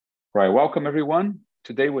Right. Welcome, everyone.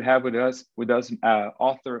 Today we have with us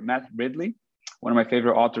author Matt Ridley, one of my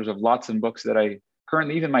favorite authors of lots of books that I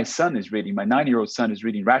currently, even my son is reading. My 9-year-old son is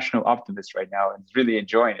reading Rational Optimist right now and is really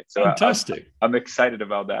enjoying it. So Fantastic. I'm excited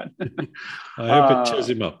about that. I hope it cheers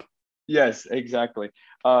him up. Yes, exactly.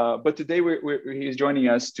 But today he's joining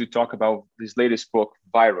us to talk about his latest book,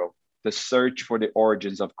 Viral, The Search for the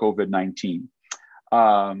Origins of COVID-19.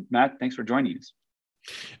 Matt, thanks for joining us.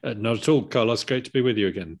 Not at all, Carlos. Great to be with you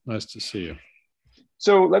again. Nice to see you.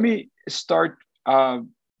 So let me start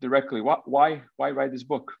directly. Why write this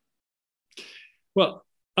book? Well,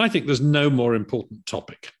 I think there's no more important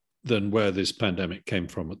topic than where this pandemic came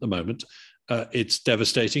from at the moment. It's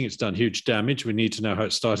devastating. It's done huge damage. We need to know how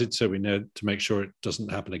it started so we know to make sure it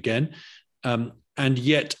doesn't happen again. And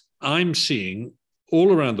yet I'm seeing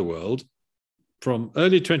all around the world from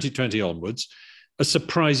early 2020 onwards, a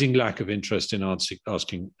surprising lack of interest in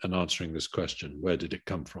asking and answering this question. Where did it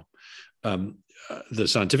come from? The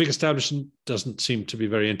scientific establishment doesn't seem to be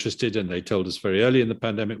very interested, and they told us very early in the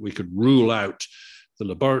pandemic we could rule out the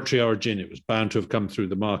laboratory origin. It was bound to have come through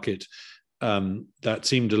the market. That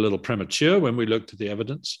seemed a little premature when we looked at the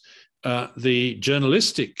evidence. The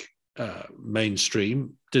journalistic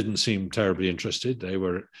mainstream didn't seem terribly interested.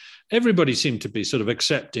 Everybody seemed to be sort of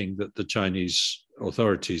accepting that the Chinese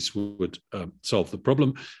authorities would solve the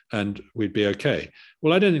problem and we'd be okay.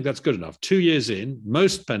 Well, I don't think that's good enough. 2 years in,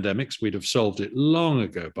 most pandemics, we'd have solved it long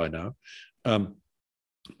ago by now,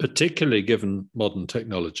 particularly given modern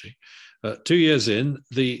technology. 2 years in,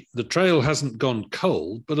 the trail hasn't gone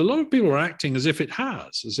cold, but a lot of people are acting as if it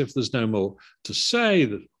has, as if there's no more to say,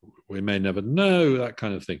 that we may never know, that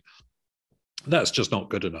kind of thing. That's just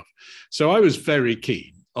not good enough. So I was very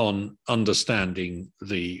keen on understanding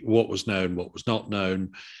what was known, what was not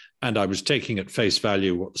known, and I was taking at face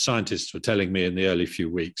value what the scientists were telling me in the early few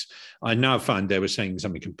weeks. I now find they were saying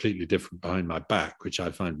something completely different behind my back, which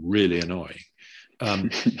I find really annoying.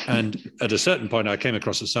 And at a certain point, I came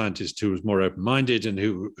across a scientist who was more open-minded and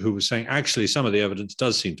who was saying, actually, some of the evidence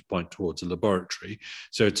does seem to point towards a laboratory.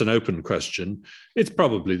 So it's an open question. It's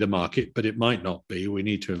probably the market, but it might not be. We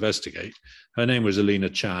need to investigate. Her name was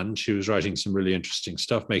Alina Chan. She was writing some really interesting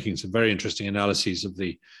stuff, making some very interesting analyses of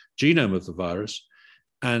the genome of the virus.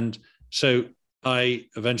 And so I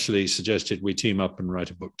eventually suggested we team up and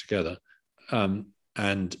write a book together.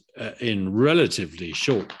 And in relatively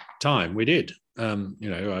short time, we did.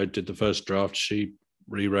 I did the first draft. She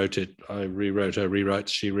rewrote it. I rewrote her rewrites.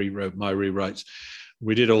 She rewrote my rewrites.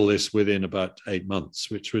 We did all this within about 8 months,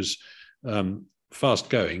 which was fast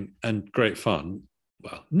going and great fun.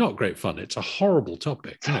 Well, not great fun. It's a horrible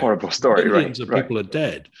topic. It's a horrible story, right? Millions of people are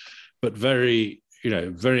dead, but very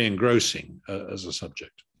engrossing as a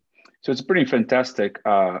subject. So it's a pretty fantastic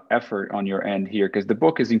effort on your end here, because the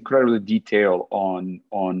book is incredibly detailed on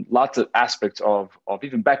lots of aspects of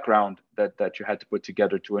even background that you had to put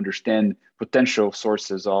together to understand potential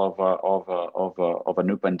sources of a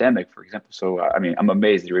new pandemic, for example. So I mean, I'm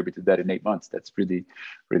amazed you were able to do that in 8 months. That's really,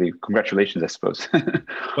 really congratulations, I suppose.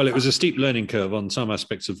 Well, it was a steep learning curve on some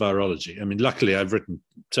aspects of virology. I mean, luckily, I've written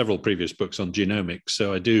several previous books on genomics,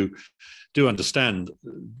 so I do understand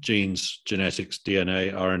genes, genetics,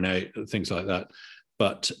 DNA, RNA, things like that.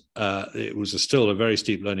 But it was still a very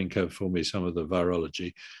steep learning curve for me, some of the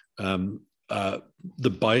virology.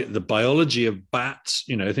 The biology of bats,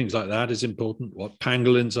 things like that is important. What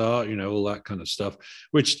pangolins are, all that kind of stuff,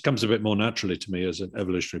 which comes a bit more naturally to me as an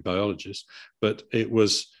evolutionary biologist. But it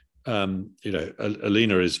was,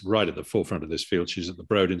 Alina is right at the forefront of this field. She's at the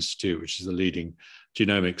Broad Institute, which is the leading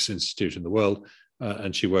genomics institute in the world.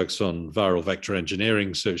 And she works on viral vector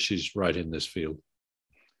engineering, so she's right in this field.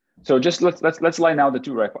 So just let's line out the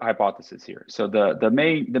two hypotheses here. So the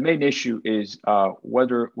main issue is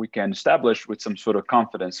whether we can establish with some sort of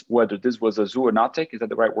confidence whether this was a zoonotic, is that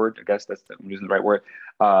the right word? I guess I'm using the right word.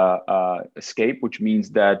 Escape, which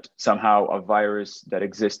means that somehow a virus that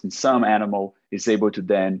exists in some animal is able to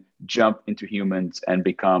then jump into humans and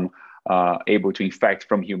become able to infect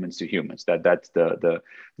from humans to humans. That's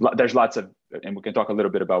there's lots of, and we can talk a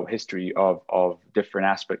little bit about history of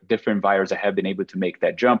different viruses that have been able to make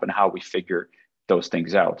that jump and how we figure those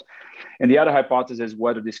things out. And the other hypothesis is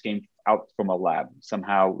whether this came out from a lab,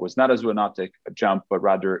 somehow was not a zoonotic jump, but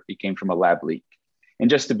rather it came from a lab leak. And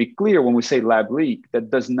just to be clear, when we say lab leak, that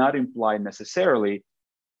does not imply necessarily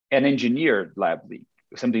an engineered lab leak,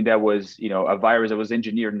 something that was, a virus that was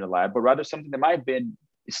engineered in the lab, but rather something that might have been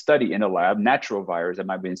studied in a lab, natural virus that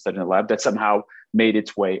might have been studied in a lab that somehow made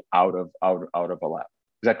its way out of a lab.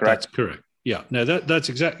 Is that correct? That's correct. Yeah, no, that's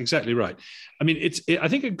exactly right. I mean, I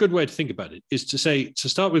think a good way to think about it is to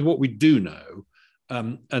start with what we do know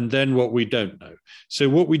and then what we don't know. So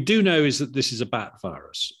what we do know is that this is a bat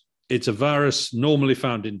virus. It's a virus normally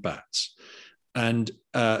found in bats. And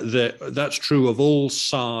that's true of all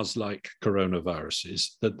SARS-like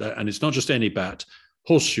coronaviruses. And it's not just any bat,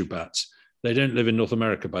 horseshoe bats. They don't live in North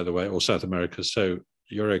America, by the way, or South America. So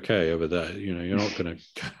you're okay over there. You're not going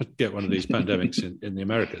to get one of these pandemics in the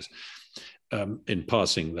Americas, in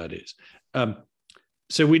passing, that is.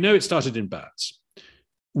 So we know it started in bats.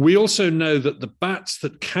 We also know that the bats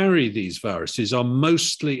that carry these viruses are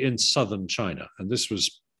mostly in southern China. And this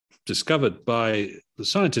was discovered by the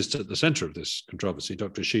scientist at the center of this controversy,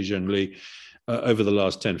 Dr. Shizheng Li, over the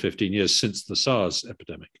last 10, 15 years since the SARS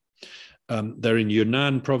epidemic. They're in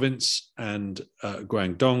Yunnan province and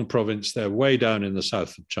Guangdong province. They're way down in the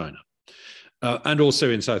south of China, and also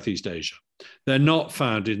in Southeast Asia. They're not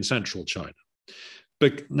found in central China.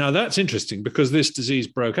 But now that's interesting because this disease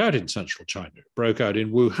broke out in central China. It broke out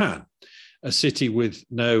in Wuhan, a city with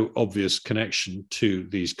no obvious connection to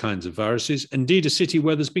these kinds of viruses. Indeed, a city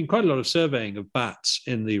where there's been quite a lot of surveying of bats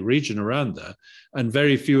in the region around there, and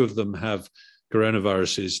very few of them have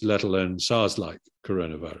coronaviruses, let alone SARS-like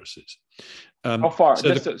coronaviruses. How far? So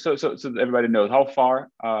everybody knows, how far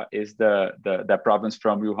is that province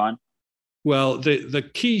from Wuhan? Well, the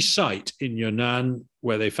key site in Yunnan,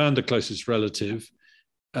 where they found the closest relative,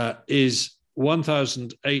 is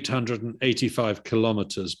 1,885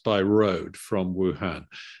 kilometers by road from Wuhan.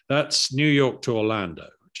 That's New York to Orlando,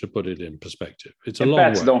 to put it in perspective. It's a long way.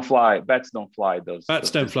 Bats don't fly those.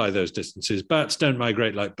 Bats don't fly those distances. Bats don't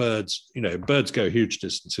migrate like birds. Birds go huge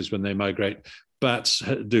distances when they migrate. Bats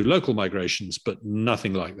do local migrations, but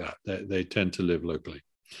nothing like that. They tend to live locally.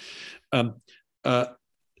 Did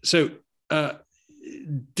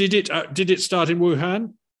it start in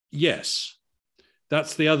Wuhan? Yes.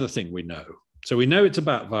 That's the other thing we know. So we know it's a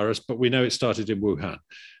bat virus, but we know it started in Wuhan.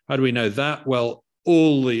 How do we know that? Well,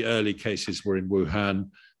 all the early cases were in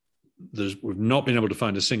Wuhan. We've not been able to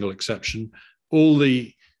find a single exception. All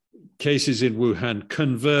the cases in Wuhan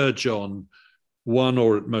converge on one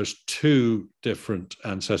or at most two different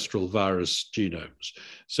ancestral virus genomes.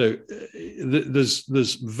 So there's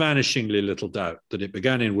vanishingly little doubt that it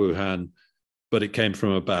began in Wuhan, but it came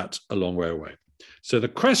from a bat a long way away. So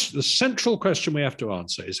the central question we have to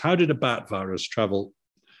answer is, how did a bat virus travel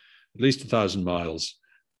at least 1,000 miles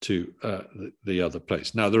to the other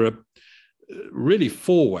place? Now, there are really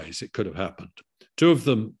four ways it could have happened. Two of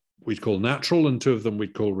them we'd call natural, and two of them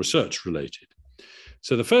we'd call research related.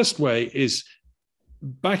 So the first way is,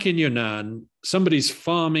 back in Yunnan, somebody's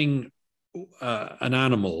farming an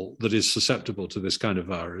animal that is susceptible to this kind of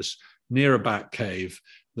virus near a bat cave.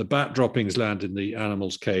 The bat droppings land in the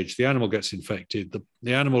animal's cage. The animal gets infected.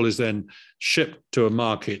 The animal is then shipped to a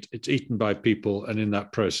market. It's eaten by people. And in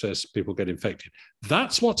that process, people get infected.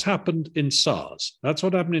 That's what's happened in SARS. That's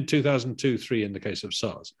what happened in 2002-3 in the case of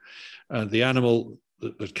SARS. The animal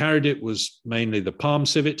that carried it was mainly the palm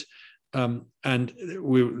civet. And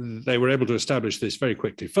they were able to establish this very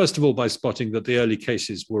quickly. First of all, by spotting that the early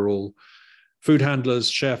cases were all food handlers,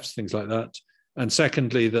 chefs, things like that. And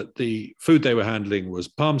secondly, that the food they were handling was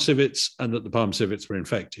palm civets, and that the palm civets were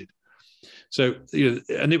infected. So,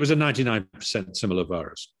 and it was a 99% similar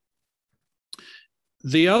virus.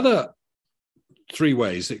 The other three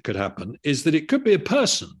ways it could happen is that it could be a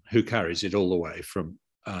person who carries it all the way from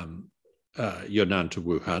Yunnan to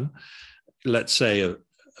Wuhan. Let's say a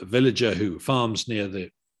villager who farms near the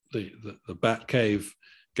bat cave,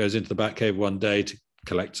 goes into the bat cave one day to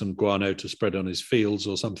collect some guano to spread on his fields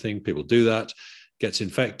or something. People do that, gets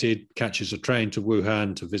infected, catches a train to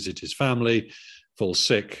Wuhan to visit his family, falls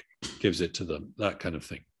sick, gives it to them, that kind of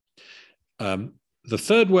thing. The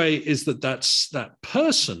third way is that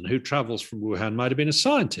person who travels from Wuhan might have been a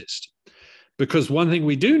scientist, because one thing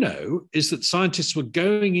we do know is that scientists were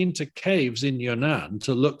going into caves in Yunnan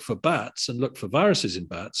to look for bats and look for viruses in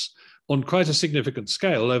bats on quite a significant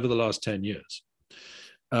scale over the last 10 years.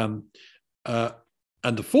 And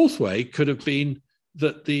the fourth way could have been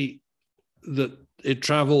that it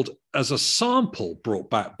traveled as a sample brought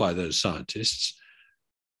back by those scientists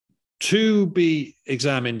to be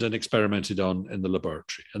examined and experimented on in the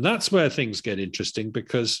laboratory. And that's where things get interesting,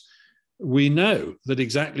 because we know that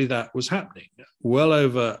exactly that was happening. Well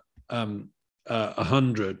over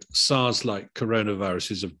 100 SARS-like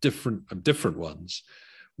coronaviruses of different ones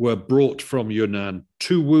were brought from Yunnan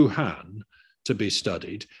to Wuhan to be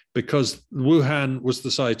studied, because Wuhan was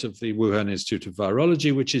the site of the Wuhan Institute of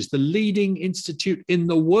Virology, which is the leading institute in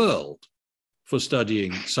the world for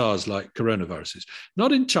studying SARS-like coronaviruses.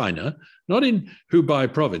 Not in China, not in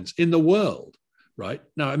Hubei province, in the world, right?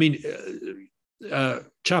 Now, I mean,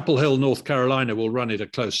 Chapel Hill, North Carolina will run it a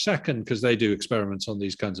close second because they do experiments on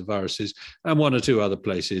these kinds of viruses, and one or two other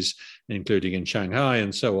places, including in Shanghai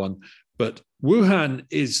and so on. But Wuhan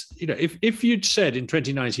is, if you'd said in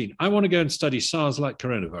 2019, I want to go and study SARS-like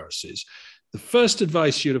coronaviruses, the first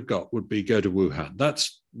advice you'd have got would be go to Wuhan.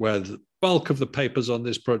 That's where the bulk of the papers on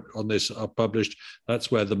this are published.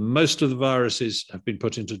 That's where the most of the viruses have been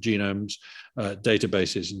put into genomes,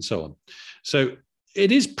 databases, and so on. So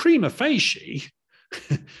it is prima facie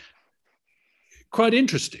quite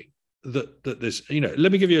interesting that this,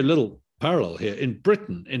 let me give you a little parallel here. In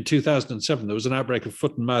Britain in 2007, there was an outbreak of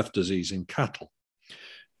foot and mouth disease in cattle.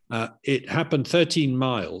 It happened 13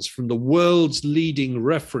 miles from the world's leading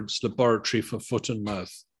reference laboratory for foot and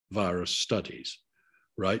mouth virus studies,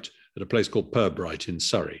 right, at a place called Pirbright in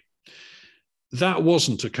Surrey. That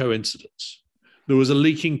wasn't a coincidence. There was a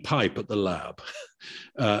leaking pipe at the lab,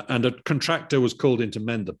 and a contractor was called in to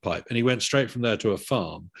mend the pipe, and he went straight from there to a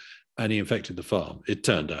farm, and he infected the farm. It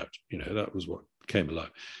turned out, that was what came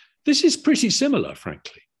alive. This is pretty similar,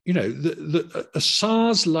 frankly. A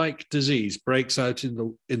SARS-like disease breaks out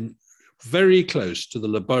in very close to the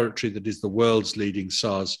laboratory that is the world's leading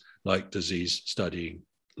SARS-like disease studying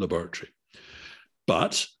laboratory.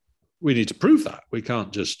 But we need to prove that. We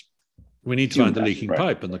can't just, we need to find the leaking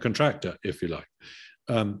pipe and the contractor, if you like.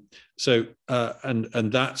 And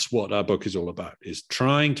that's what our book is all about, is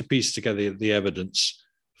trying to piece together the evidence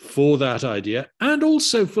for that idea, and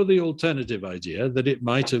also for the alternative idea that it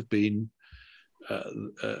might have been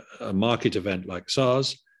a market event like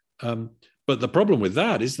SARS. But the problem with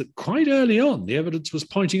that is that quite early on, the evidence was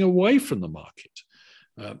pointing away from the market.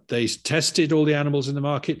 They tested all the animals in the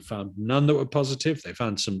market, found none that were positive. They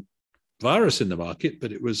found some virus in the market,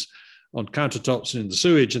 but it was on countertops and in the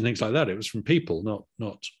sewage and things like that. It was from people,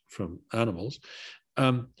 not from animals.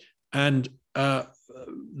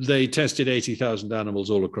 They tested 80,000 animals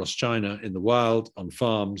all across China in the wild, on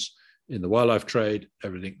farms, in the wildlife trade,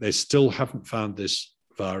 everything. They still haven't found this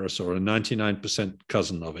virus or a 99%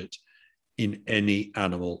 cousin of it in any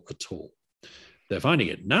animal at all. They're finding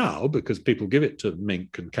it now because people give it to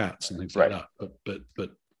mink and cats and things like that.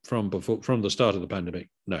 But from the start of the pandemic,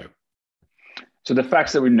 no. So the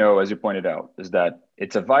facts that we know, as you pointed out, is that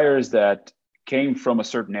it's a virus that came from a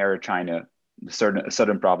certain area of China, a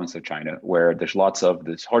southern province of China, where there's lots of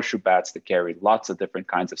these horseshoe bats that carry lots of different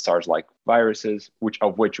kinds of SARS-like viruses, which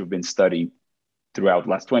we've been studying throughout the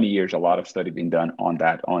last 20 years. A lot of study being done on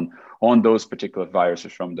that, on those particular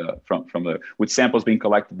viruses from with samples being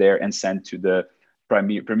collected there and sent to the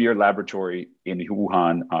premier laboratory in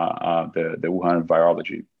Wuhan, the Wuhan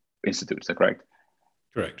Virology Institute. Is that correct?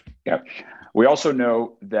 Correct. Yeah. We also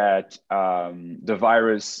know that the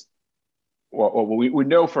virus. Well, we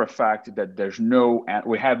know for a fact that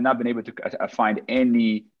we have not been able to find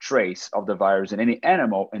any trace of the virus in any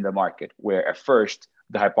animal in the market, where at first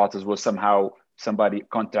the hypothesis was somehow somebody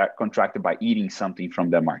contracted by eating something from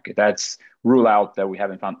the market. That's rule out that we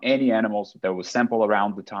haven't found any animals that was sampled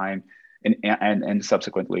around the time and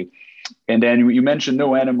subsequently. And then you mentioned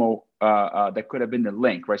no animal that could have been the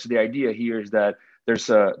link, right? So the idea here is that there's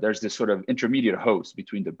this sort of intermediate host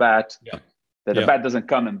between the bat. Yeah. That the bat doesn't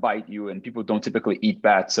come and bite you, and people don't typically eat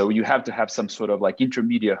bats. So you have to have some sort of like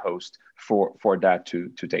intermediate host for that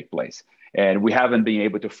to take place. And we haven't been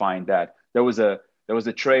able to find that. There was a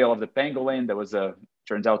trail of the pangolin.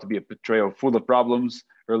 Turns out to be a trail full of problems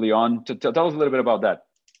early on. Tell us a little bit about that.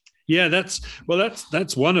 Yeah, that's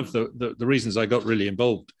one of the reasons I got really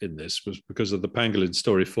involved in this, was because of the pangolin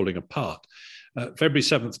story falling apart. February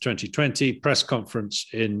 7th, 2020, press conference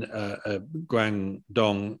in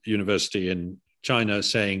Guangdong University in China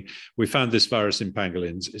saying, we found this virus in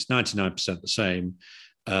pangolins. It's 99% the same.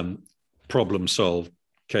 Problem solved,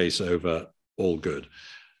 case over, all good.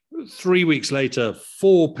 3 weeks later,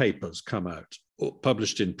 4 papers come out,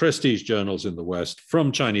 published in prestige journals in the West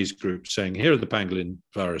from Chinese groups saying, here are the pangolin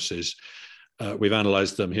viruses. We've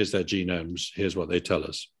analyzed them. Here's their genomes. Here's what they tell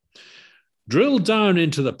us. Drill down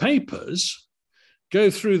into the papers, go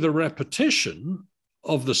through the repetition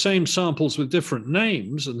of the same samples with different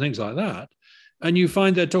names and things like that, and you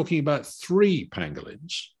find they're talking about 3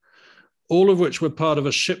 pangolins, all of which were part of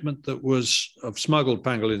a shipment that was of smuggled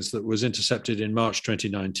pangolins that was intercepted in March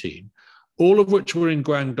 2019, all of which were in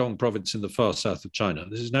Guangdong province in the far south of China.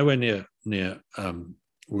 This is nowhere near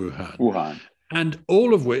Wuhan. And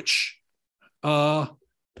all of which are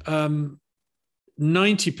 90%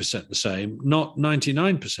 the same, not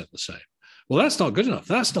 99% the same. Well, that's not good enough.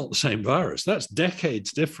 That's not the same virus. That's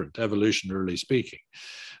decades different, evolutionarily speaking.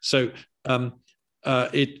 So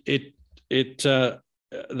it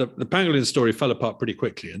the pangolin story fell apart pretty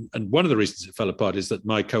quickly. And one of the reasons it fell apart is that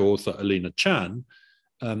my co-author, Alina Chan,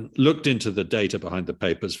 looked into the data behind the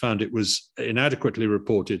papers, found it was inadequately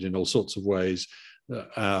reported in all sorts of ways,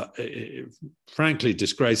 frankly,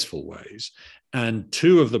 disgraceful ways. And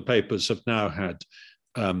two of the papers have now had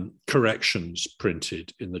corrections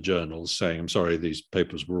printed in the journals saying, I'm sorry, these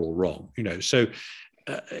papers were all wrong. So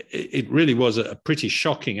it really was a pretty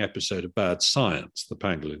shocking episode of bad science, the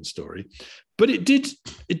pangolin story. But it did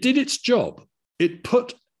its job. It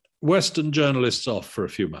put Western journalists off for a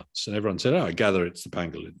few months, and everyone said, I gather it's the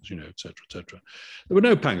pangolins, et cetera, et cetera. There were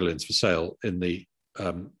no pangolins for sale in the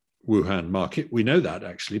Wuhan market. We know that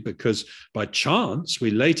actually because by chance,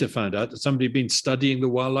 we later found out that somebody had been studying the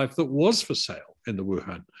wildlife that was for sale in the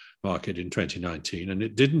Wuhan market in 2019, and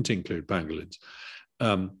it didn't include pangolins.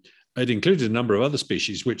 It included a number of other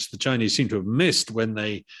species, which the Chinese seem to have missed when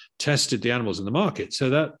they tested the animals in the market.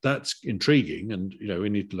 So that's intriguing, and we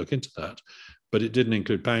need to look into that. But it didn't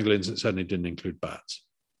include pangolins. It certainly didn't include bats.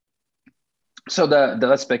 So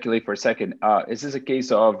let's speculate for a second. Is this a case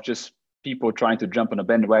of just people trying to jump on a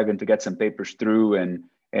bandwagon to get some papers through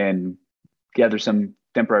and gather some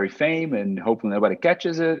temporary fame and hopefully nobody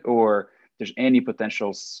catches it, or there's any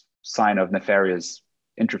potential sign of nefarious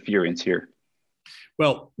interference here?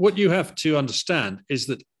 Well, what you have to understand is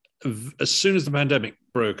that as soon as the pandemic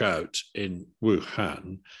broke out in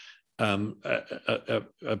Wuhan,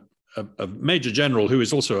 a major general who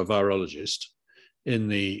is also a virologist in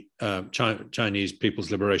the Chinese People's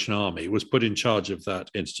Liberation Army was put in charge of that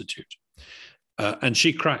institute. And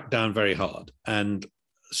she cracked down very hard. And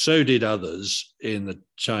so did others in the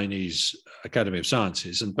Chinese Academy of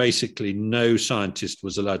Sciences. And basically no scientist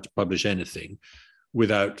was allowed to publish anything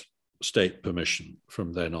without state permission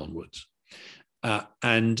from then onwards.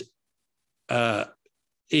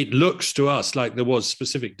 It looks to us like there was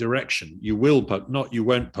specific direction. You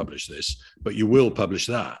won't publish this, but you will publish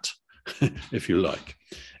that, if you like.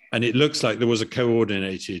 And it looks like there was a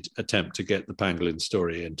coordinated attempt to get the pangolin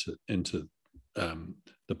story into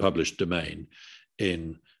the published domain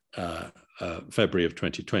in February of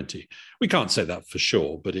 2020. We can't say that for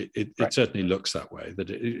sure, but it certainly looks that way.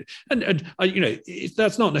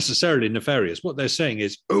 That's not necessarily nefarious. What they're saying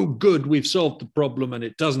is, oh, good, we've solved the problem and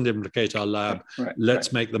it doesn't implicate our lab.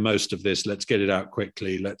 Let's make the most of this. Let's get it out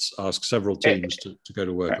quickly. Let's ask several teams to go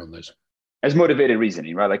to work on this. As motivated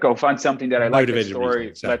reasoning, right? Like, find something that I like the story.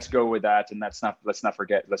 Exactly. Let's go with that, and let's not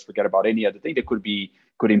forget about any other thing that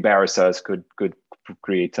could embarrass us, could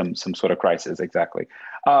create some sort of crisis. Exactly.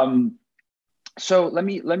 So let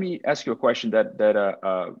me ask you a question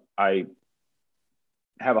that I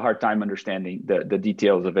have a hard time understanding the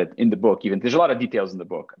details of it in the book. Even there's a lot of details in the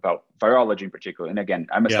book about virology in particular. And again,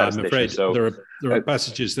 I'm a statistician, I'm afraid so there are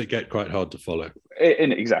passages that get quite hard to follow.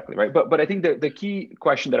 Exactly right. But I think the key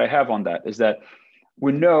question that I have on that is that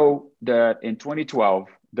we know that in 2012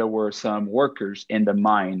 there were some workers in the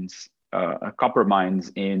mines, copper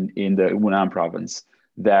mines in the Hunan province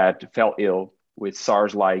that fell ill with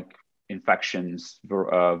SARS-like infections,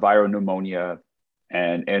 viral pneumonia,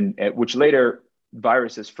 and which later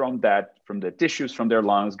viruses from the tissues from their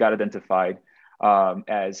lungs got identified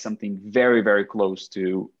as something very, very close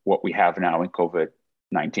to what we have now in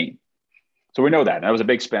COVID-19. So we know that. And that was a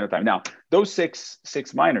big span of time. Now, those six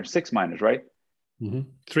miners, right? Mm-hmm.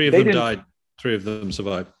 Three of them died. Three of them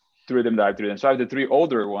survived. Three of them died. So the three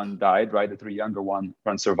older one died, right? The three younger one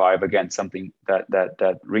survived. Again, something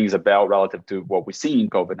that rings a bell relative to what we see in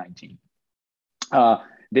COVID-19.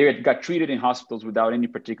 They got treated in hospitals without any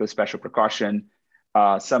particular special precaution.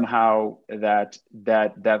 Somehow that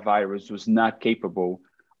virus was not capable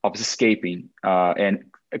of escaping and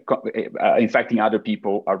infecting other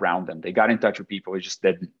people around them. They got in touch with people. It's just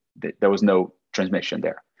that there was no transmission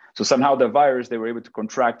there. So somehow the virus they were able to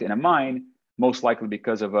contract in a mine, most likely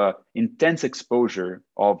because of a intense exposure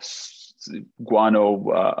of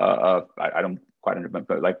guano. I don't quite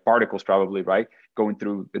remember, like particles probably, right? Going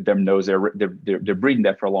through their nose. They're breathing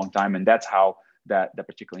that for a long time, and that's how that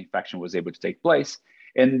particular infection was able to take place.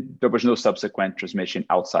 And there was no subsequent transmission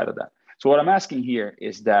outside of that. So what I'm asking here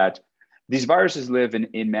is that these viruses live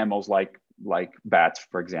in mammals like bats,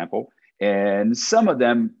 for example, and some of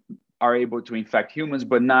them are able to infect humans,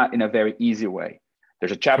 but not in a very easy way.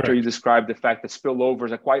 There's a chapter Correct. You describe the fact that spillovers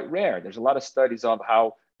are quite rare. There's a lot of studies of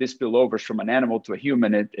how these spillovers from an animal to a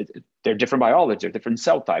human, they're different biology, they're different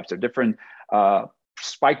cell types, they're different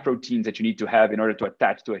spike proteins that you need to have in order to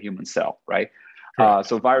attach to a human cell, right?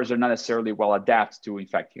 So viruses are not necessarily well adapted to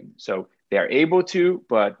infect humans. So they are able to,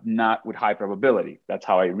 but not with high probability. That's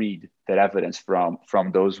how I read that evidence from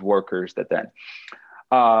those workers that then.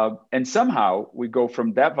 And somehow we go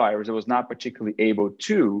from that virus that was not particularly able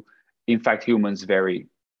to infect humans very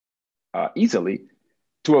easily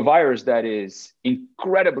to a virus that is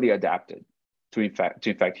incredibly adapted to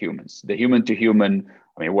infect humans. The human to human.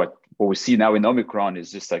 I mean, what we see now in Omicron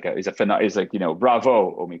is just like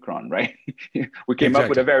bravo Omicron, right? We came up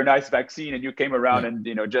with a very nice vaccine, and you came around and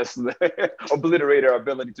just obliterated our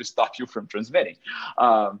ability to stop you from transmitting.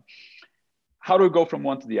 How do we go from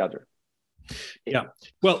one to the other? Yeah,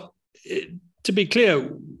 well, to be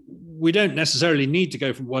clear, we don't necessarily need to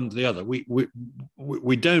go from one to the other.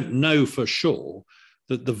 We don't know for sure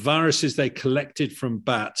that the viruses they collected from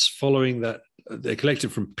bats following that they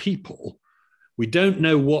collected from people, we don't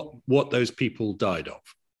know what those people died of.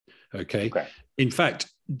 Okay. In fact,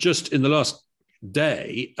 just in the last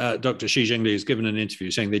day, Dr. Shi Zhengli has given an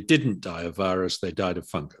interview saying they didn't die of virus, they died of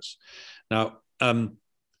fungus. Now,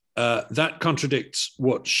 that contradicts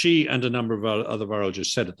what she and a number of other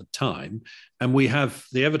virologists said at the time, and we have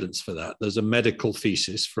the evidence for that. There's a medical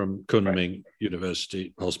thesis from Kunming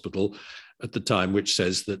University Hospital at the time, which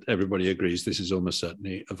says that everybody agrees this is almost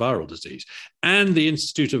certainly a viral disease. And the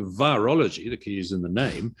Institute of Virology, the key is in the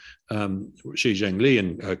name, Shi Zhengli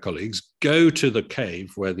and her colleagues go to the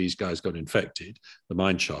cave where these guys got infected, the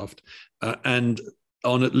mine shaft, and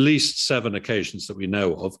on at least 7 occasions that we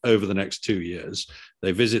know of over the next 2 years,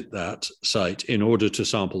 they visit that site in order to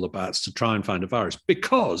sample the bats to try and find a virus,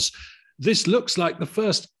 because this looks like the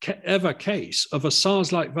first ever case of a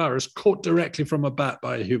SARS-like virus caught directly from a bat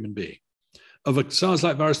by a human being, of a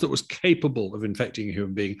SARS-like virus that was capable of infecting a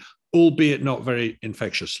human being, albeit not very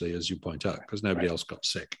infectiously, as you point out, because nobody else got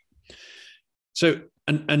sick. So,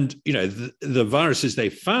 and the viruses they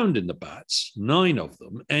found in the bats, 9 of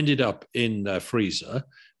them ended up in their freezer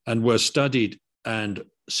and were studied and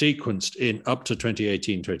sequenced in up to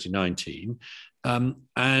 2018, 2019,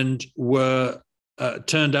 and were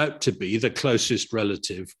turned out to be the closest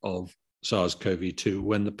relative of SARS-CoV-2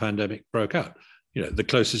 when the pandemic broke out. The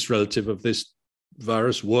closest relative of this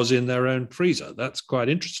virus was in their own freezer. That's quite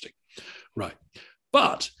interesting. Right.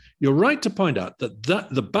 But you're right to point out that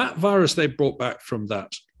the bat virus they brought back from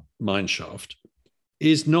that mine shaft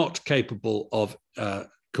is not capable of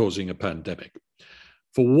causing a pandemic.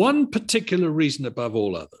 For one particular reason above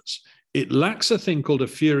all others, it lacks a thing called a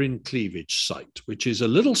furin cleavage site, which is a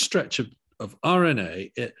little stretch of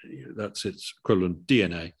RNA, that's its equivalent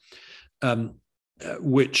DNA,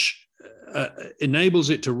 which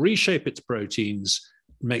enables it to reshape its proteins,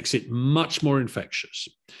 makes it much more infectious.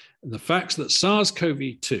 And the fact that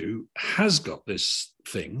SARS-CoV-2 has got this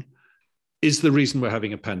thing is the reason we're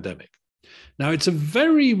having a pandemic. Now, it's a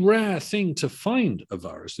very rare thing to find a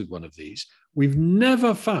virus with one of these. We've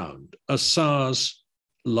never found a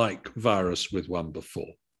SARS-like virus with one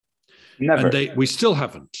before. Never. And we still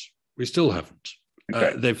haven't. We still haven't.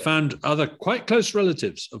 Okay. They've found other quite close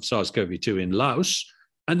relatives of SARS-CoV-2 in Laos,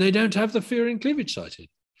 and they don't have the furin cleavage site in.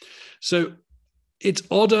 So it's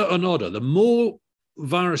odder and odder. The more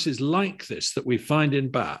viruses like this that we find in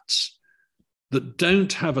bats that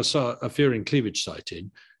don't have a furin cleavage site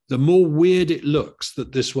in, the more weird it looks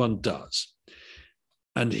that this one does.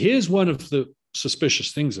 And here's one of the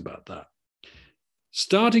suspicious things about that.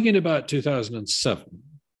 Starting in about 2007,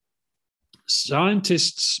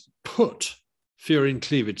 scientists put furin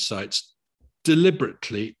cleavage sites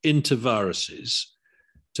deliberately into viruses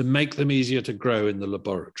to make them easier to grow in the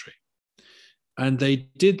laboratory. And they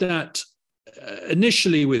did that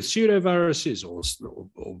initially with pseudoviruses or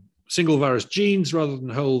single virus genes rather than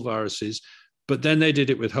whole viruses, but then they did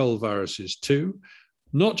it with whole viruses too,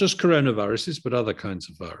 not just coronaviruses, but other kinds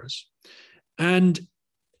of virus. And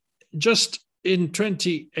just in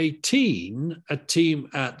 2018, a team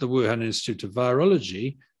at the Wuhan Institute of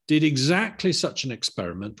Virology did exactly such an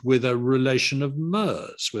experiment with a relation of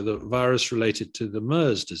MERS, with a virus related to the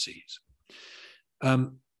MERS disease.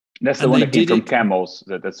 That's the one that came from camels.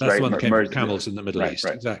 That's right. The one that came from camels in the Middle East,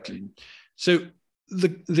 right. Exactly. So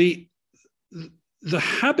the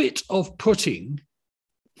habit of putting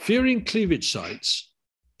furin cleavage sites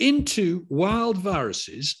into wild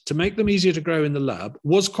viruses to make them easier to grow in the lab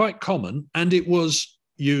was quite common, and it was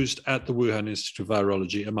used at the Wuhan Institute of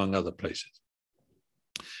Virology, among other places.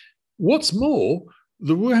 What's more,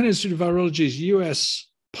 the Wuhan Institute of Virology's US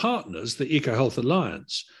partners, the EcoHealth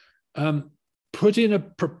Alliance, put in a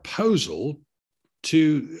proposal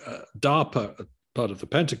to DARPA, part of the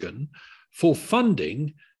Pentagon, for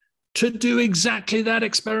funding to do exactly that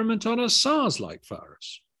experiment on a SARS-like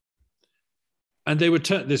virus. And they were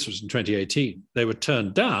this was in 2018. They were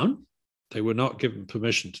turned down. They were not given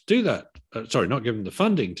permission to do that. Not given the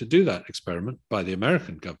funding to do that experiment by the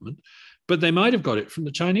American government, but they might have got it from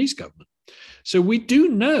the Chinese government. So we do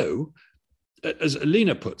know, as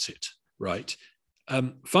Alina puts it, right,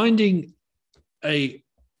 finding a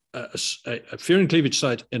furin cleavage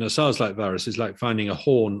site in a SARS-like virus is like finding a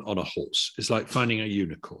horn on a horse. It's like finding a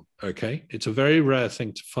unicorn, okay? It's a very rare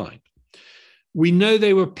thing to find. We know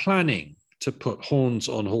they were planning to put horns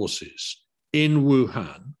on horses in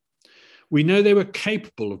Wuhan. We know they were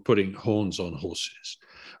capable of putting horns on horses.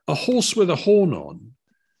 A horse with a horn on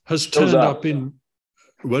has turned up in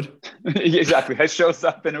what? Exactly, it shows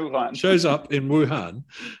up in Wuhan. Shows up in Wuhan.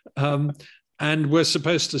 And we're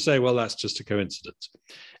supposed to say, well, that's just a coincidence.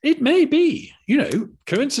 It may be,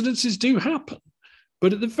 coincidences do happen.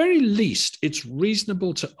 But at the very least, it's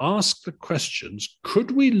reasonable to ask the questions,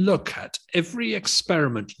 could we look at every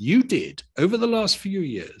experiment you did over the last few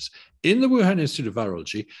years in the Wuhan Institute of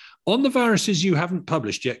Virology on the viruses you haven't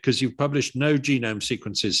published yet, because you've published no genome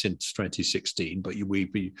sequences since 2016, but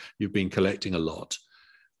you've been collecting a lot.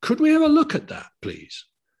 Could we have a look at that, please?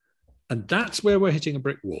 And that's where we're hitting a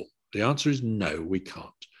brick wall. The answer is no, we can't.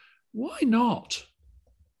 Why not?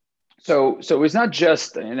 So it's not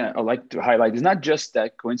just, and I like to highlight, it's not just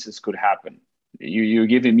that coincidence could happen. You're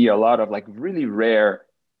giving me a lot of like really rare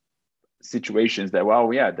situations that,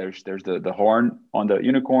 well, yeah, there's the horn on the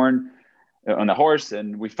unicorn, on the horse,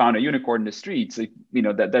 and we found a unicorn in the streets.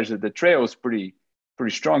 That there's the trail is pretty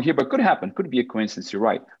strong here, but could happen, could be a coincidence. You're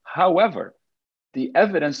right. However, the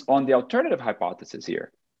evidence on the alternative hypothesis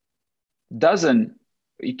here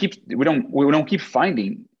we don't keep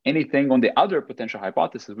finding anything on the other potential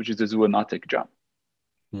hypothesis, which is the zoonotic jump.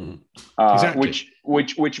 Exactly.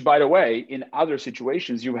 Which, by the way, in other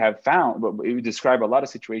situations you have found, you describe a lot of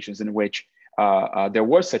situations in which there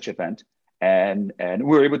was such event, and we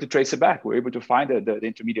were able to trace it back. We were able to find the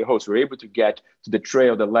intermediate host. We were able to get to the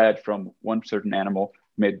trail that led from one certain animal,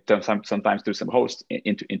 sometimes through some hosts,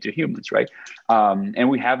 into humans, right? And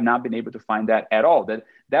we have not been able to find that at all.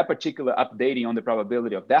 That particular updating on the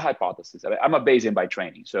probability of that hypothesis. I'm a Bayesian by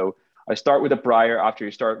training, so I start with a prior after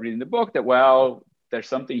you start reading the book that, well, there's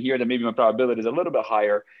something here that maybe my probability is a little bit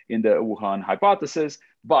higher in the Wuhan hypothesis,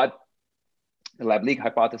 but the lab leak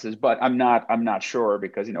hypothesis, but I'm not sure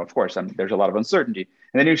because, of course, there's a lot of uncertainty.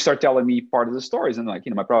 And then you start telling me part of the stories and like,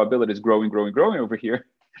 my probability is growing over here,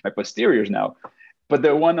 my posteriors now. But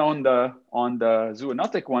the one on the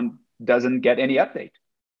zoonotic one doesn't get any update.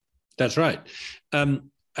 That's right. There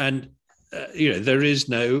is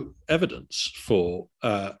no evidence for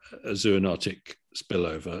a zoonotic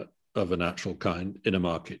spillover of a natural kind in a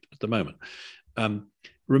market at the moment.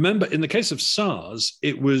 Remember, in the case of SARS,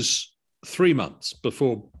 it was 3 months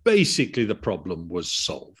before basically the problem was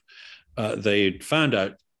solved. They found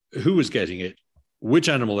out who was getting it, which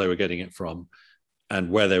animal they were getting it from, and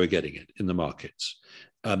where they were getting it in the markets.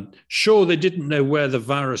 Sure, they didn't know where the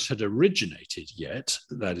virus had originated yet,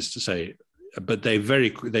 that is to say, but they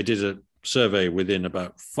did a survey within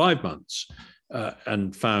about 5 months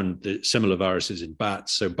and found the similar viruses in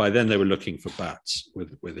bats. So by then they were looking for bats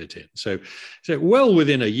with it in. So well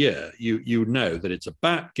within a year, you know that it's a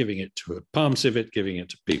bat giving it to a palm civet, giving it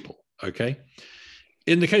to people, okay?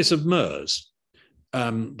 In the case of MERS,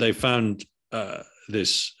 they found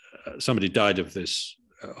somebody died of this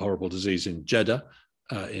horrible disease in Jeddah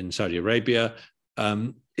in Saudi Arabia.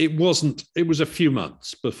 It was a few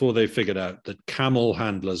months before they figured out that camel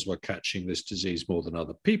handlers were catching this disease more than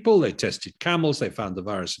other people. They tested camels, they found the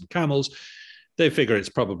virus in camels. They figure it's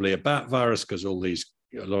probably a bat virus because a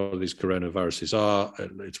lot of these coronaviruses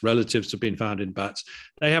its relatives have been found in bats.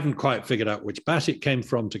 They haven't quite figured out which bat it came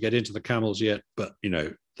from to get into the camels yet, but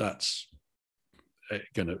that's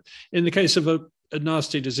gonna. In the case of a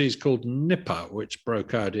nasty disease called Nipah, which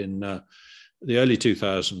broke out in the early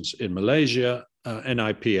 2000s in Malaysia,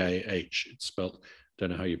 NIPAH, it's spelled, don't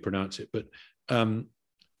know how you pronounce it, but not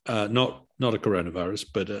a coronavirus,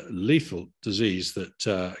 but a lethal disease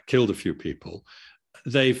that killed a few people.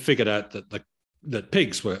 They figured out that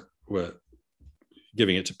pigs were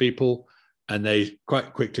giving it to people, and they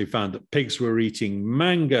quite quickly found that pigs were eating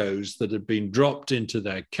mangoes that had been dropped into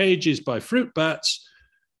their cages by fruit bats,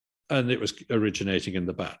 and it was originating in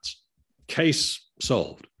the bats. Case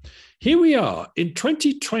solved. Here we are in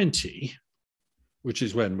 2020, which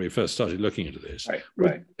is when we first started looking into this,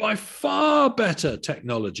 right. By far better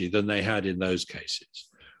technology than they had in those cases.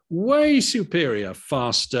 Way superior,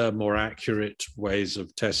 faster, more accurate ways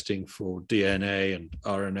of testing for DNA and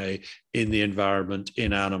RNA in the environment,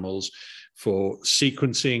 in animals, for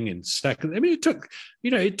sequencing in seconds. I mean, it took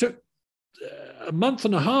a month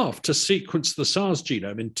and a half to sequence the SARS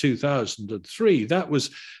genome in 2003. That was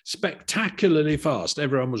spectacularly fast.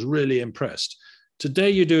 Everyone was really impressed. Today,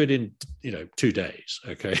 you do it in 2 days.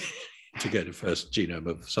 Okay, to get a first genome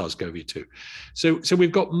of SARS-CoV-2. So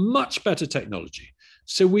we've got much better technology.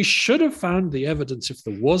 So we should have found the evidence, if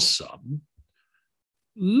there was some,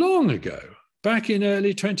 long ago, back in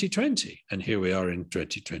early 2020. And here we are in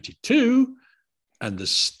 2022, and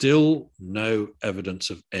there's still no evidence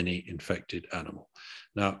of any infected animal.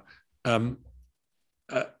 Now,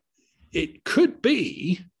 it could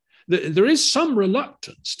be that there is some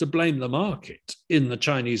reluctance to blame the market in the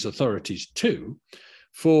Chinese authorities too,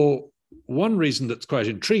 for one reason that's quite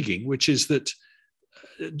intriguing, which is that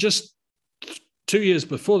just 2 years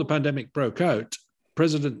before the pandemic broke out,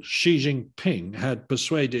 President Xi Jinping had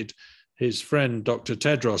persuaded his friend, Dr.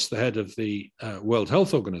 Tedros, the head of the World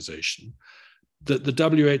Health Organization, that the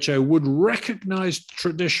WHO would recognize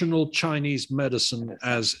traditional Chinese medicine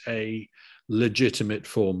as a legitimate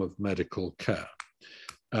form of medical care.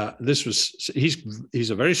 He's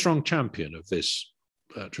a very strong champion of this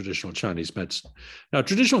traditional Chinese medicine. Now,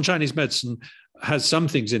 traditional Chinese medicine has some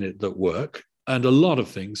things in it that work and a lot of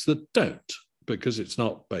things that don't, because it's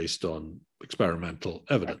not based on experimental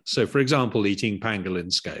evidence. So, for example, eating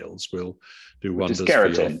pangolin scales will do wonders for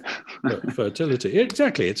your fertility.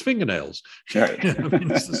 Exactly, it's fingernails. Right. I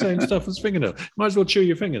mean, it's the same stuff as fingernails. Might as well chew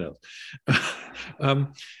your fingernails.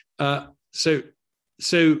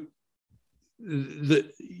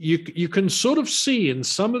 You can sort of see in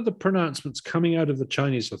some of the pronouncements coming out of the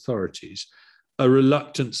Chinese authorities a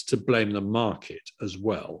reluctance to blame the market as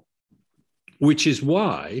well, which is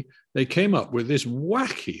why they came up with this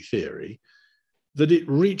wacky theory that it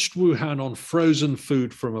reached Wuhan on frozen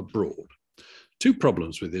food from abroad. Two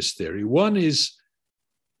problems with this theory. One is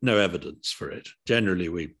no evidence for it. Generally,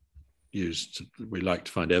 we like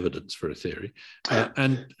to find evidence for a theory.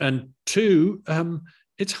 And two,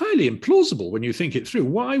 it's highly implausible when you think it through.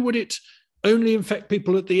 Why would it only infect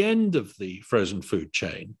people at the end of the frozen food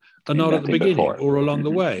chain and not at the beginning or along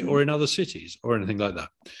the way or in other cities or anything like that?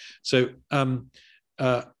 So, and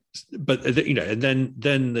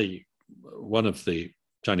then one of the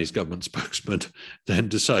Chinese government spokesmen then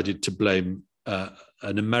decided to blame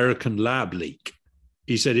an American lab leak.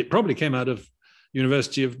 He said it probably came out of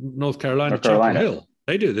University of North Carolina, Chapel Hill.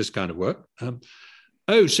 They do this kind of work.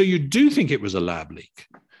 Oh, so you do think it was a lab leak?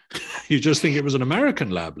 You just think it was an American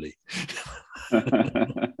lab leak?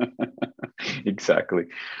 Exactly.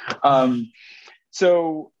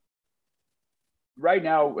 So right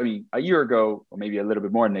now, I mean, a year ago, or maybe a little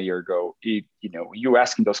bit more than a year ago, you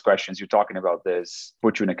asking those questions, you're talking about this,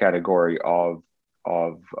 put you in a category of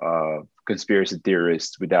conspiracy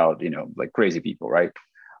theorists without, like crazy people, right?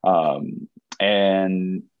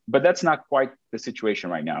 But that's not quite the situation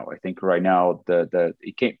right now. I think right now the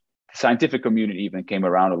scientific community even came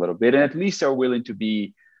around a little bit, and at least are willing to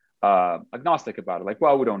be agnostic about it. Like,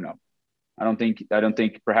 well, we don't know. I don't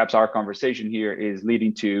think perhaps our conversation here is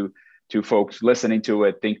leading to folks listening to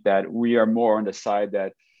it think that we are more on the side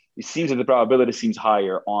that it seems that the probability seems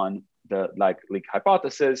higher on the leak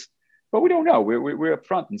hypothesis, but we don't know. We're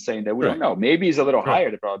upfront in saying that we don't know. Maybe it's a little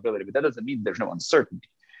higher the probability, but that doesn't mean there's no uncertainty.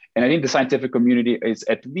 And I think the scientific community is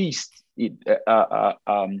at least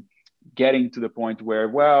getting to the point where,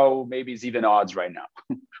 well, maybe it's even odds right now.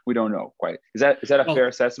 We don't know quite. Is that a fair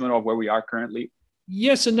assessment of where we are currently?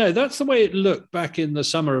 Yes and no. That's the way it looked back in the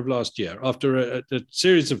summer of last year, after a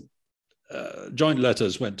series of joint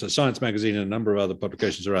letters went to Science Magazine and a number of other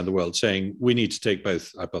publications around the world saying we need to take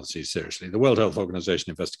both hypotheses seriously. The World Health Organization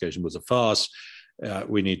investigation was a farce.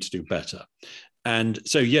 We need to do better. And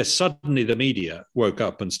so, yes, suddenly the media woke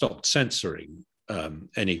up and stopped censoring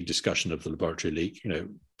any discussion of the laboratory leak.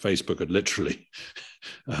 Facebook had literally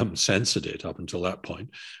censored it up until that point.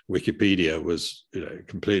 Wikipedia was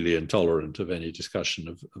completely intolerant of any discussion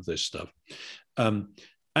of this stuff.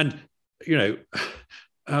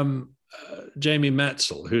 Jamie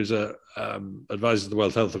Metzl, who's a advisor to the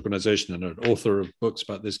World Health Organization and an author of books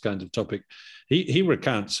about this kind of topic, he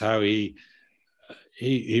recounts how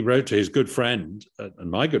he wrote to his good friend and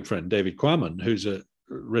my good friend David Quammen, who's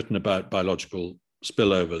written about biological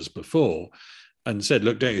spillovers before, and said,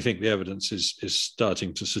 look, don't you think the evidence is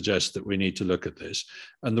starting to suggest that we need to look at this?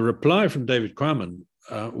 And the reply from David Quammen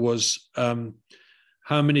was,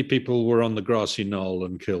 how many people were on the grassy knoll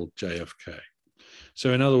and killed JFK?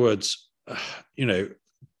 So in other words,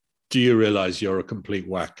 do you realize you're a complete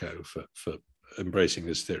wacko for embracing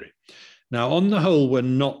this theory? Now, on the whole, we're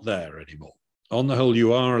not there anymore. On the whole,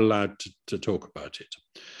 you are allowed to talk about it.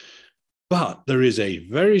 But there is a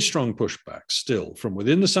very strong pushback still from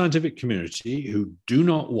within the scientific community who do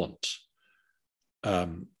not want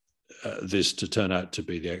this to turn out to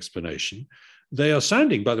be the explanation. they are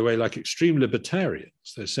sounding, by the way, like extreme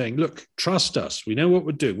libertarians. They're saying, look, trust us. We know what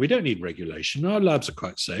we're doing. We don't need regulation. Our labs are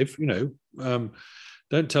quite safe.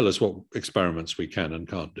 Don't tell us what experiments we can and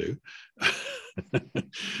can't do.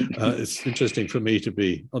 It's interesting for me to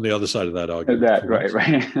be on the other side of that argument.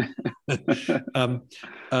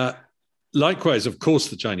 Right. Likewise, of course,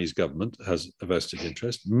 the Chinese government has a vested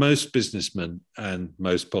interest. Most businessmen and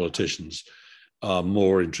most politicians are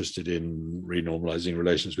more interested in renormalizing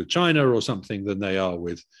relations with China or something than they are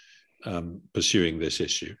with pursuing this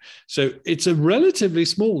issue. So it's a relatively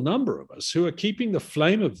small number of us who are keeping the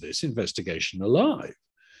flame of this investigation alive.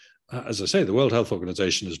 As I say, the World Health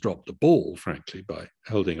Organization has dropped the ball, frankly, by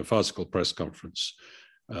holding a farcical press conference,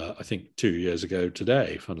 I think 2 years ago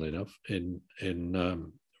today, funnily enough, in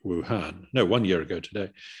Wuhan. No, 1 year ago today,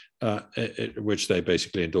 which they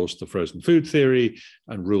basically endorsed the frozen food theory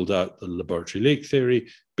and ruled out the laboratory leak theory,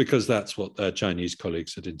 because that's what their Chinese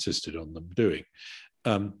colleagues had insisted on them doing.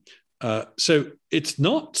 So it's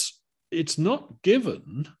not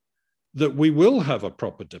given that we will have a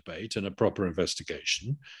proper debate and a proper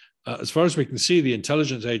investigation. As far as we can see, the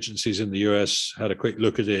intelligence agencies in the US had a quick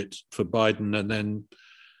look at it for Biden and then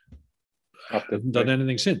haven't done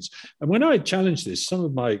anything since. And when I challenge this, some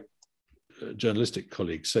of my journalistic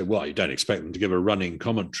colleagues say, well, you don't expect them to give a running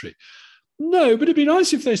commentary. No, but it'd be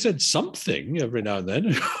nice if they said something every now and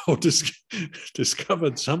then or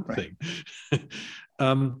discovered something.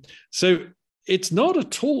 Right. So it's not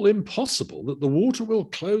at all impossible that the water will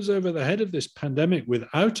close over the head of this pandemic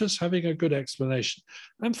without us having a good explanation.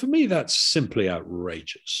 And for me, that's simply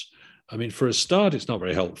outrageous. I mean, for a start, it's not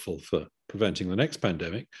very helpful for preventing the next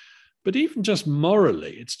pandemic. But even just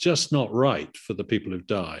morally, it's just not right for the people who've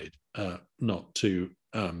died not to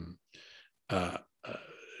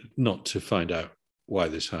find out why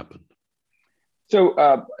this happened. So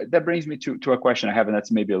that brings me to a question I have, and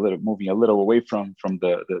that's maybe moving a little away from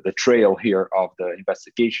the trail here of the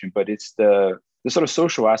investigation, but it's the sort of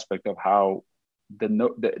social aspect of how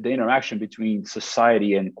the interaction between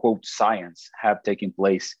society and quote science have taken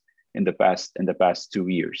place in the past 2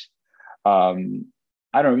 years.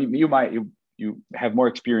 I don't know. You have more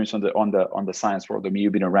experience on the science world. I mean,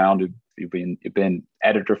 you've been around. You've been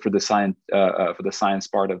editor for the science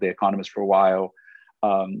part of The Economist for a while.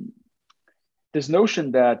 This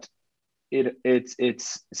notion that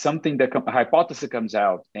it's something that a hypothesis comes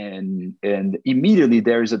out and immediately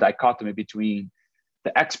there is a dichotomy between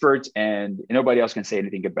the experts and nobody else can say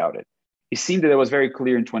anything about it. It seemed that it was very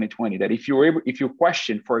clear in 2020 that if you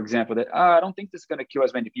question, for example, that I don't think this is going to kill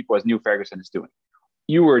as many people as Neil Ferguson is doing,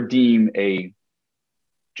 you were deemed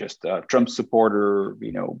just a Trump supporter,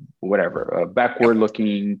 whatever, backward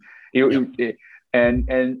looking.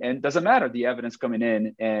 And doesn't matter the evidence coming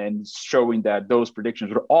in and showing that those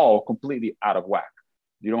predictions were all completely out of whack.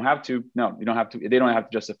 They don't have to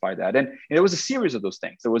justify that. And it was a series of those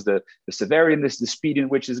things. There was the severity and the speed in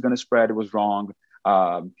which it's going to spread. It was wrong.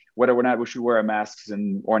 Whether or not we should wear masks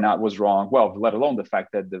or not was wrong. Well, let alone the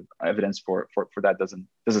fact that the evidence for that doesn't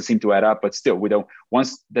seem to add up. But still, we don't.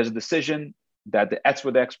 Once there's a decision that that's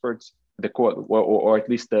what the experts, the court, or at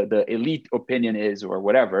least the elite opinion is, or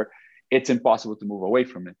whatever, it's impossible to move away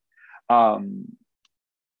from it.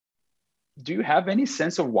 Do you have any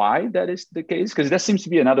sense of why that is the case? Because that seems to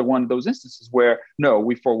be another one of those instances where, no,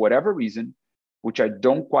 we, for whatever reason, which I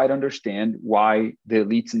don't quite understand why the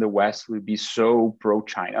elites in the West would be so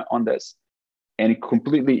pro-China on this and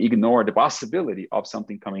completely ignore the possibility of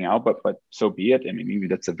something coming out, but so be it. I mean, maybe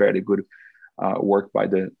that's a very good work by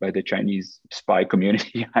the Chinese spy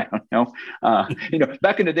community. I don't know.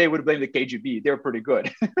 Back in the day, we would blame the KGB. They're pretty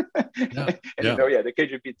good. The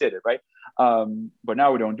KGB did it, right? But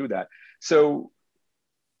now we don't do that. So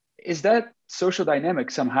is that social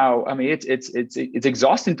dynamic somehow? I mean, it's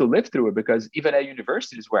exhausting to live through it, because even at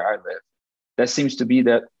universities where I live, that seems to be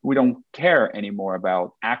that we don't care anymore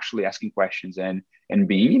about actually asking questions and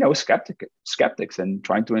being, skeptics and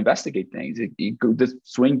trying to investigate things. This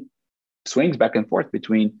swings back and forth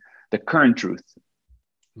between the current truth.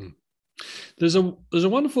 There's a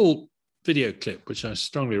wonderful video clip which I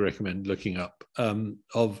strongly recommend looking up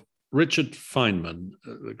of Richard Feynman,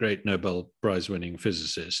 the great Nobel Prize-winning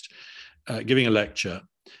physicist, giving a lecture,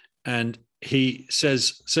 and he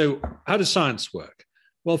says, "So, how does science work?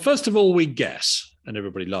 Well, first of all, we guess," and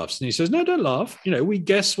everybody laughs. And he says, "No, don't laugh. We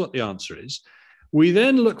guess what the answer is. We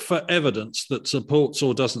then look for evidence that supports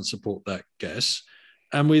or doesn't support that guess,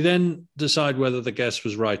 and we then decide whether the guess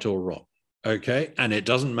was right or wrong. Okay, and it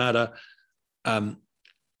doesn't matter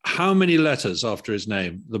how many letters after his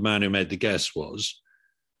name the man who made the guess was.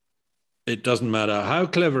 It doesn't matter how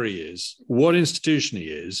clever he is, what institution he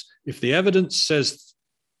is. If the evidence says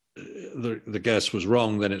the guess was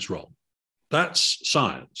wrong, then it's wrong. That's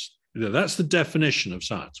science. That's the definition of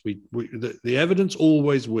science. The evidence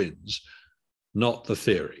always wins, not the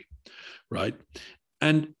theory, right?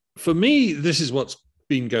 And for me, this is what's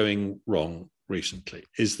been going wrong recently,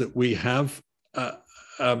 is that we have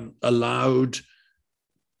allowed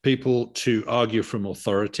people to argue from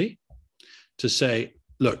authority, to say,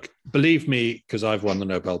 look, believe me, because I've won the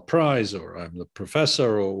Nobel Prize, or I'm the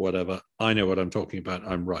professor, or whatever, I know what I'm talking about,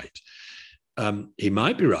 I'm right. He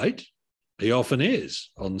might be right. He often is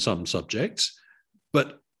on some subjects,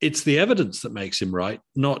 but it's the evidence that makes him right,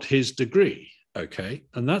 not his degree, okay?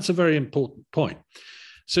 And that's a very important point.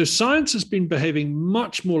 So science has been behaving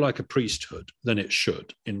much more like a priesthood than it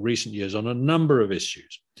should in recent years on a number of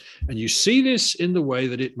issues. And you see this in the way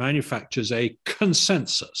that it manufactures a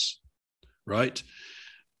consensus, right?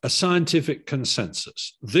 A scientific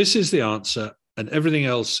consensus. This is the answer, and everything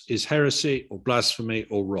else is heresy or blasphemy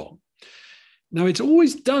or wrong. Now, it's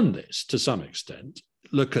always done this to some extent.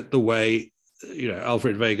 Look at the way,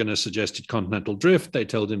 Alfred Wegener suggested continental drift. They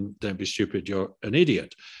told him, don't be stupid, you're an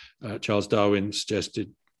idiot. Charles Darwin suggested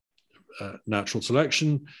natural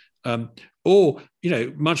selection. Or,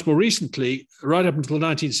 much more recently, right up until the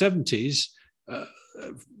 1970s,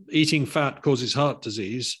 eating fat causes heart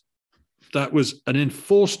disease. That was an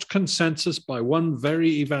enforced consensus by one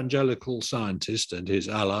very evangelical scientist and his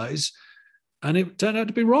allies, and it turned out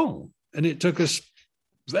to be wrong. And it took us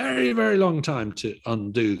very, very long time to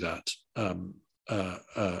undo that.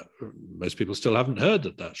 Most people still haven't heard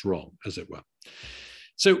that that's wrong, as it were.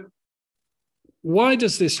 So why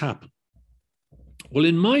does this happen? Well,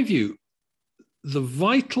 in my view, the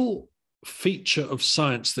vital feature of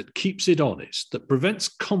science that keeps it honest, that prevents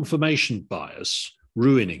confirmation bias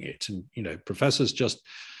ruining it, and professors just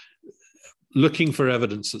looking for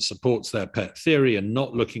evidence that supports their pet theory and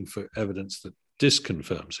not looking for evidence that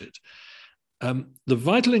disconfirms it. The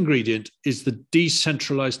vital ingredient is the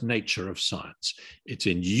decentralized nature of science. It's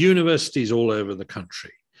in universities all over the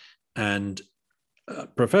country. And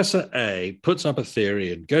Professor A puts up a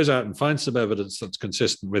theory and goes out and finds some evidence that's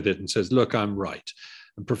consistent with it and says, look, I'm right.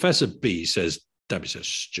 And Professor B says, don't be so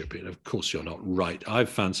stupid. Of course you're not right. I've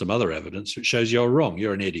found some other evidence which shows you're wrong.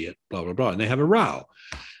 You're an idiot, blah, blah, blah. And they have a row.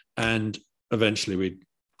 And eventually we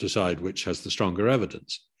decide which has the stronger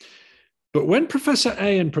evidence. But when Professor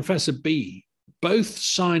A and Professor B both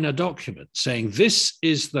sign a document saying this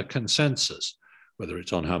is the consensus, whether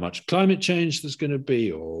it's on how much climate change there's going to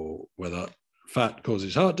be, or whether fat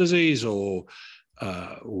causes heart disease, or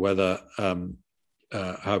whether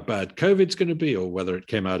how bad COVID's going to be, or whether it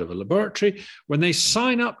came out of a laboratory, when they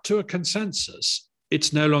sign up to a consensus,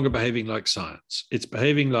 it's no longer behaving like science. It's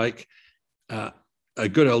behaving like a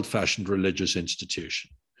good old-fashioned religious institution.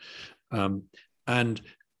 For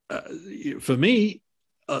me,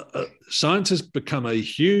 science has become a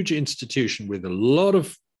huge institution with a lot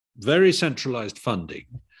of very centralized funding,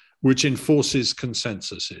 which enforces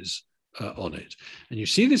consensuses on it. And you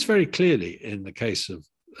see this very clearly in the case of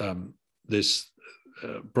this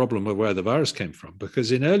problem of where the virus came from,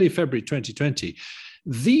 because in early February 2020,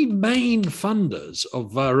 the main funders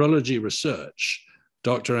of virology research,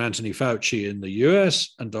 Dr. Anthony Fauci in the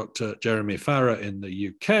US and Dr. Jeremy Farrar in the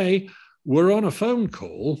UK, were on a phone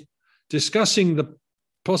call discussing the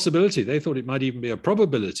possibility, they thought it might even be a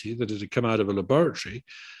probability, that it had come out of a laboratory.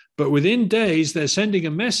 But within days, they're sending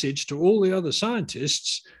a message to all the other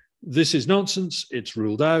scientists, this is nonsense, it's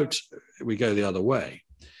ruled out, we go the other way.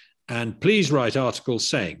 And please write articles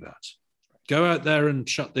saying that. Go out there and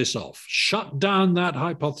shut this off. Shut down that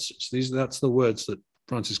hypothesis. That's the words that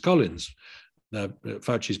Francis Collins,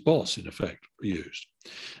 Fauci's boss, in effect, used.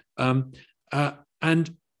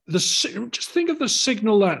 Just think of the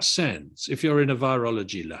signal that sends if you're in a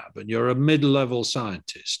virology lab and you're a mid-level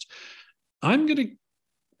scientist. I'm going to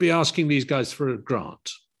be asking these guys for a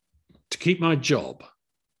grant to keep my job,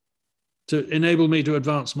 to enable me to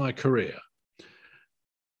advance my career.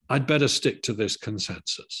 I'd better stick to this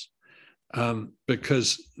consensus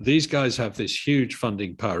because these guys have this huge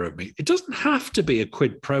funding power over me. It doesn't have to be a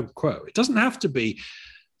quid pro quo. It doesn't have to be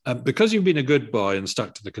because you've been a good boy and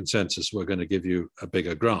stuck to the consensus, we're going to give you a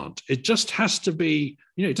bigger grant. It just has to be,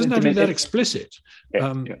 it doesn't have to be that explicit.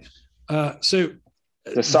 So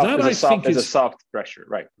it's a soft pressure,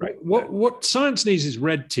 right? What science needs is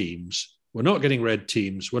red teams. We're not getting red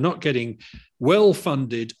teams. We're not getting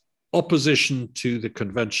well-funded opposition to the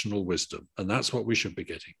conventional wisdom. And that's what we should be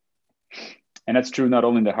getting. And that's true not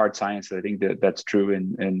only in the hard sciences. I think that's true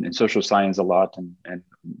in social science a lot, and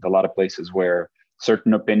a lot of places where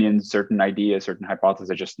certain opinions, certain ideas, certain hypotheses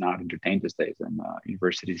are just not entertained these days, and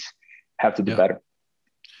universities have to do better.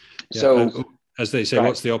 So as they say,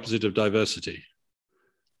 what's the opposite of diversity?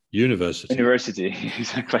 University. University,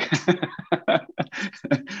 exactly.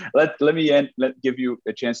 let me give you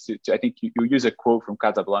a chance to I think you use a quote from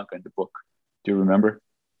Casablanca in the book. Do you remember?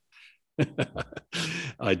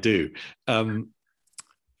 I do.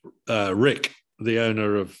 Rick, the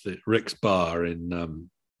owner of Rick's Bar in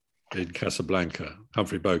Casablanca,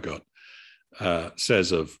 Humphrey Bogart,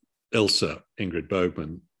 says of Ilse, Ingrid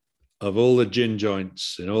Bergman, of all the gin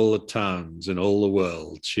joints in all the towns in all the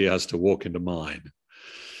world, she has to walk into mine.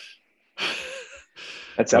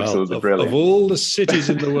 That's absolutely brilliant. Of all the cities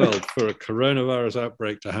in the world for a coronavirus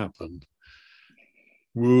outbreak to happen,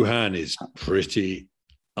 Wuhan is pretty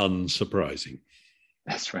unsurprising.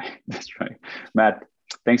 That's right. That's right. Matt,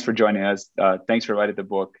 thanks for joining us. Thanks for writing the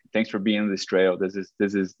book. Thanks for being on this trail. This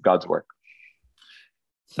is God's work.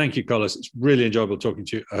 Thank you, Carlos. It's really enjoyable talking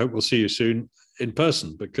to you. I hope we'll see you soon in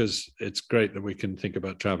person, because it's great that we can think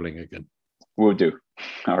about traveling again. We'll do.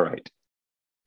 All right.